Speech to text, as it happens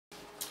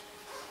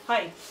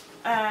Hi,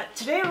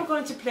 today we're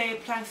going to play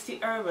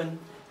Planxty Irwin.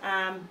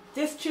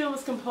 This tune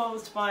was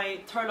composed by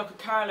Turlough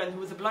O'Carolan, who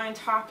was a blind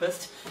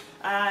harpist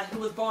who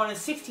was born in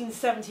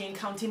 1670 in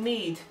County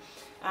Meath.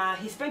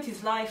 He spent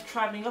his life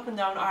travelling up and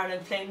down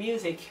Ireland playing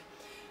music.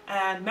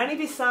 Many of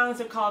his songs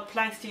are called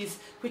Planxties,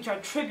 which are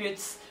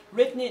tributes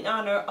written in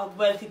honour of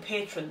wealthy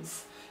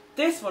patrons.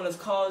 This one is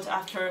called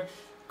after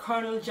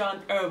Colonel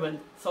John Irwin,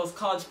 so it's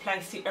called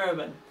Planxty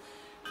Irwin.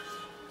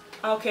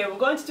 Okay, we're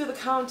going to do the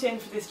count-in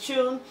for this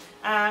tune.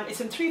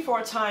 It's in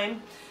 3/4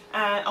 time.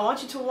 I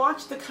want you to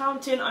watch the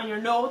count-in on your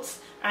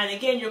notes, and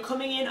again you're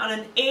coming in on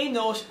an A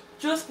note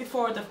just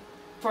before the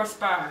first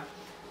bar.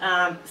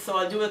 So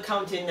I'll do a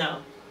count-in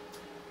now.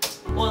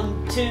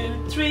 1,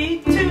 2,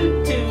 3,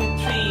 2, 2.